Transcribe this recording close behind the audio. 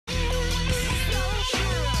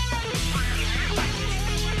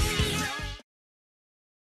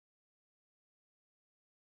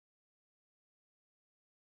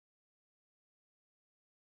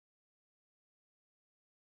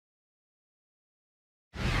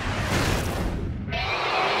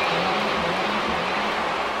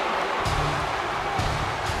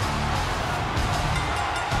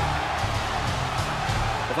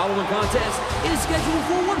following contest is scheduled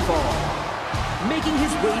for one fall. Making his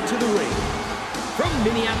way to the ring, from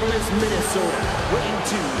Minneapolis, Minnesota, weighing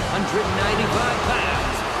 295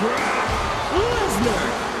 pounds, Brock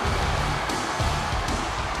Lesnar.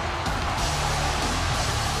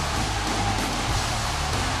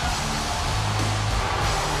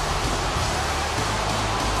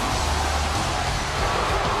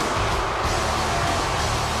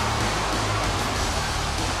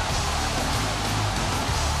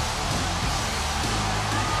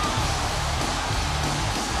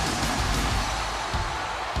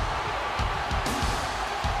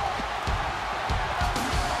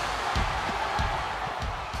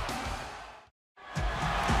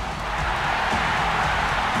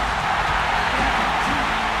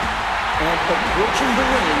 Approaching the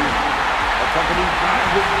ring, accompanied by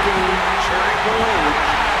the King Cherry Blade,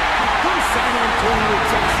 from San Antonio,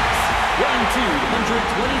 Texas, weighing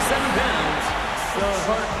 227 pounds, the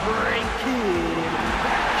Heartbreak Kid,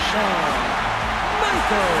 Shawn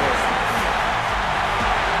Michaels.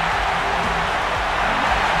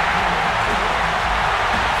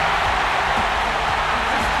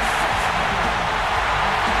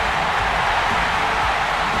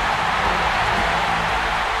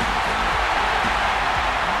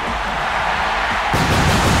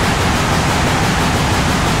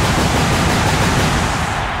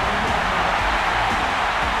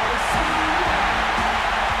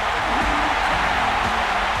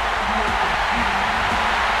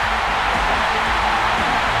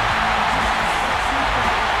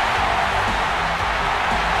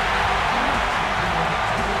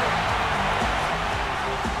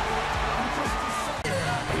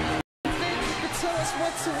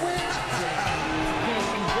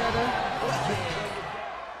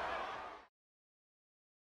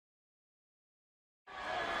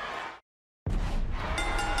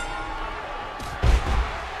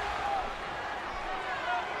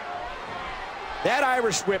 That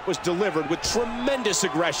Irish whip was delivered with tremendous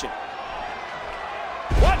aggression.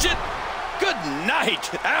 Watch it! Good night!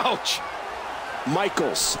 Ouch!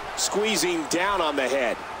 Michaels squeezing down on the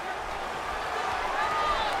head.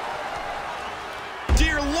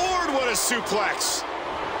 Dear Lord, what a suplex!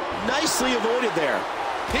 Nicely avoided there.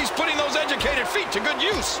 He's putting those educated feet to good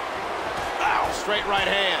use. Ow! Straight right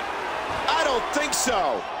hand. I don't think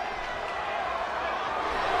so.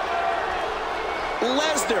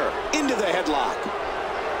 Lesnar into the headlock.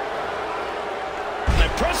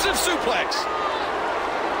 An impressive suplex.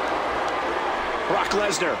 Brock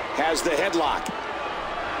Lesnar has the headlock.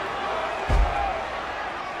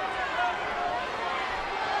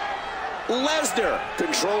 Lesnar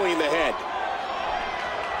controlling the head.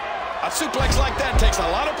 A suplex like that takes a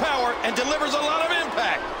lot of power and delivers a lot of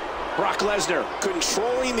impact. Brock Lesnar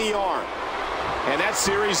controlling the arm. And that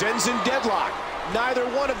series ends in deadlock. Neither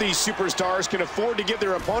one of these superstars can afford to give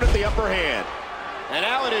their opponent the upper hand. And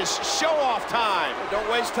now it is show-off time. Don't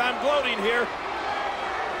waste time gloating here.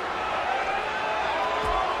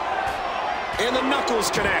 And the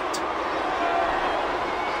knuckles connect.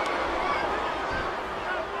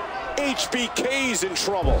 HBK's in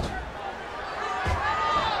trouble.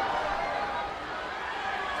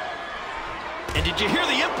 And did you hear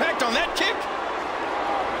the impact on that kick?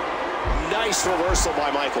 Nice reversal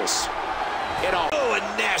by Michaels. Oh, a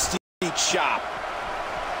nasty chop.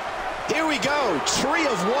 Here we go, tree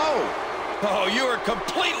of woe. Oh, you are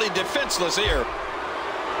completely defenseless here.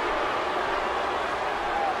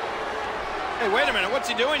 Hey, wait a minute, what's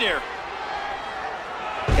he doing here?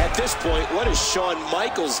 At this point, what does Shawn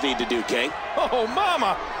Michaels need to do, King? Oh,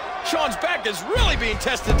 mama! Shawn's back is really being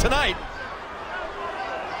tested tonight.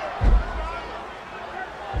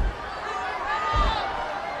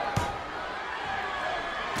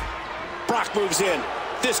 Brock moves in.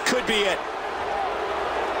 This could be it.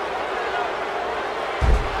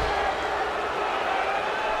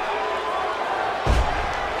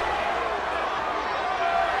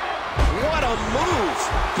 What a move!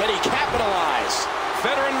 Can he capitalize?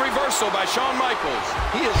 Veteran reversal by Shawn Michaels.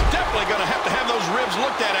 He is definitely going to have those ribs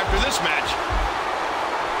looked at after this match.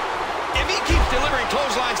 If he keeps delivering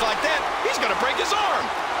clotheslines like that, he's going to break his arm.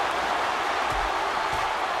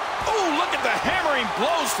 Oh, look at the hammering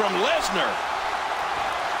blows from Lesnar.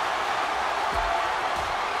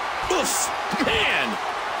 Oof, man.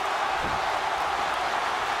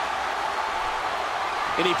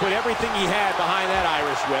 And he put everything he had behind that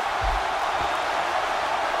Irish whip.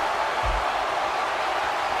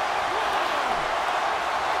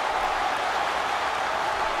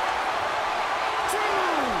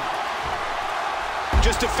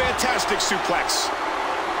 Just a fantastic suplex.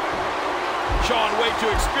 Shawn way too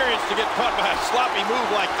experienced to get caught by a sloppy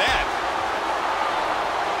move like that.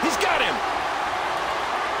 He's got him.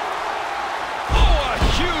 Oh, a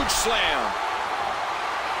huge slam.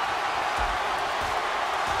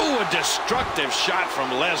 Ooh, a destructive shot from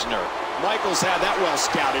Lesnar. Michaels had that well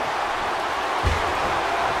scouted.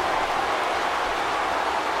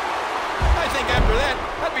 I think after that,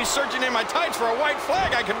 I'd be searching in my tights for a white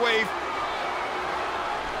flag I could wave.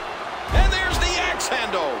 And there's the axe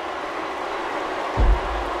handle.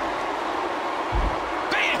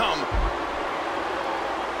 Bam!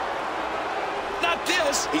 Not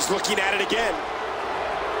this. He's looking at it again.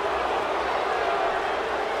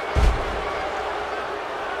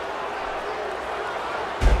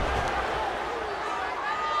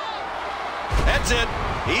 That's it.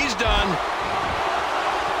 He's done.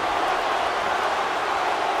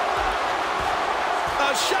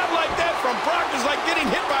 A shot like that from Brock is like getting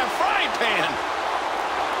hit by a frying pan.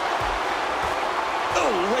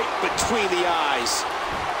 Oh, right between the eyes.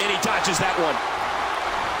 And he dodges that one.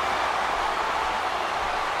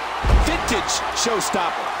 Vintage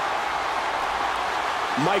showstopper.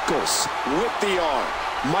 Michaels with the arm.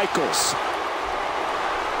 Michaels.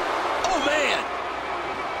 Oh, man.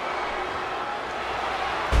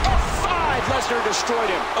 Lesnar destroyed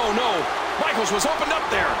him. Oh, no. Michaels was opened up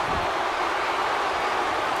there.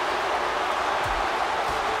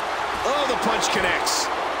 Oh, the punch connects.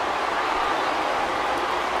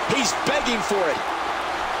 He's begging for it.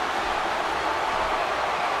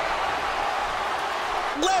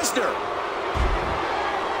 Lesnar.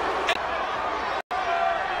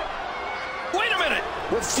 Wait a minute.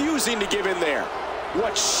 Refusing to give in there.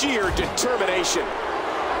 What sheer determination.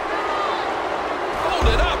 Hold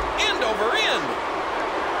it up. End over end.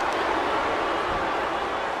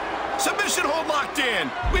 Submission hold locked in.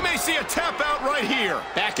 We may see a tap out right here.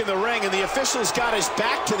 Back in the ring, and the official's got his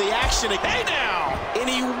back to the action. Hey now! And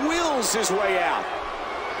he wills his way out.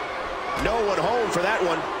 No one home for that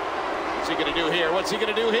one. What's he gonna do here? What's he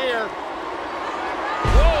gonna do here?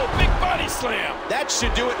 Whoa, big body slam. That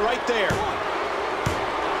should do it right there.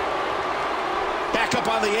 Back up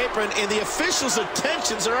on the apron, and the official's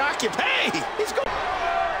attentions are occupied. Hey, he's going.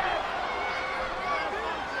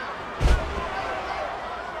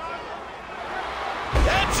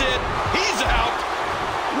 He's out.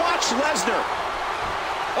 Watch Lesnar.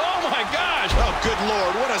 Oh, my gosh. Oh, good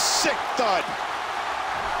Lord. What a sick thud.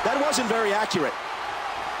 That wasn't very accurate.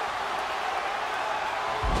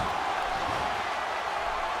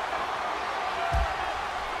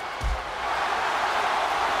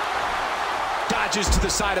 Dodges to the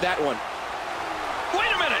side of that one.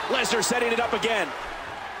 Wait a minute. Lesnar setting it up again.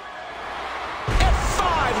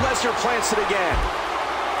 F5. Lesnar plants it again.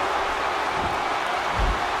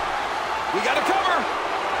 We got a cover.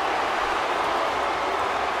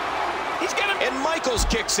 He's got him. And Michaels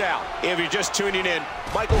kicks out. If you're just tuning in,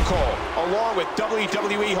 Michael Cole, along with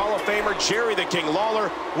WWE Hall of Famer Jerry the King Lawler,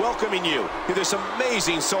 welcoming you to this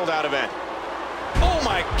amazing sold-out event. Oh,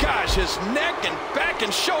 my gosh. His neck and back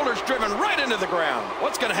and shoulders driven right into the ground.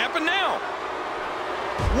 What's going to happen now?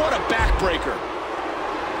 What a backbreaker.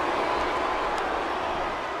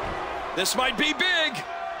 This might be big.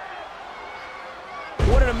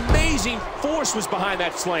 What an amazing force was behind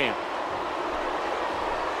that slam.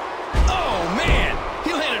 Oh, man.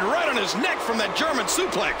 He landed right on his neck from that German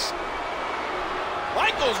suplex.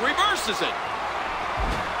 Michaels reverses it.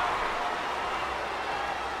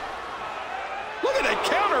 Look at that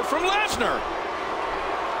counter from Lesnar.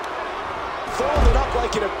 Folded up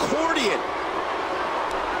like an accordion.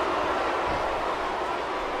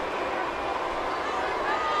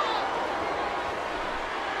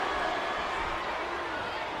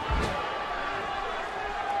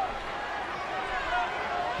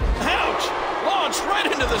 Right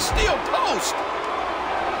into the steel post.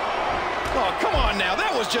 Oh, come on now.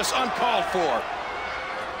 That was just uncalled for.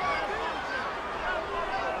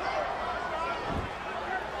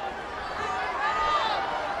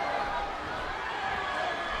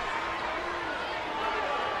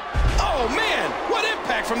 Oh, man. What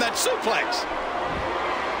impact from that suplex.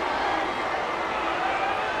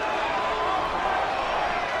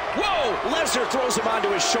 Whoa. Lesnar throws him onto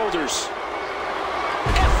his shoulders.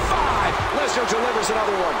 Lesnar delivers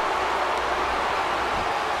another one.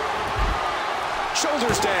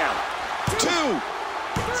 Shoulders down. 2,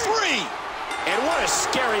 3. And what a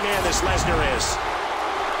scary man this Lesnar is.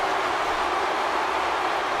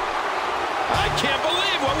 I can't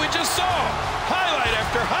believe what we just saw. Highlight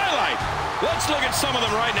after highlight. Let's look at some of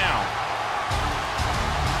them right now.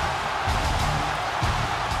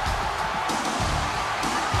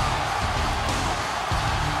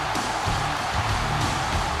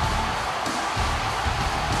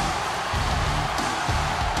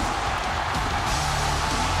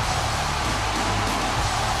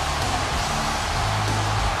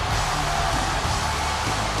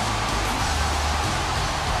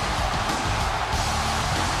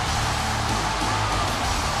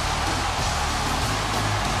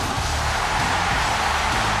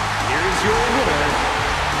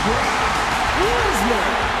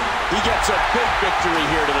 He gets a big victory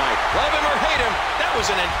here tonight. Love him or hate him, that was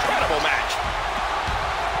an incredible match.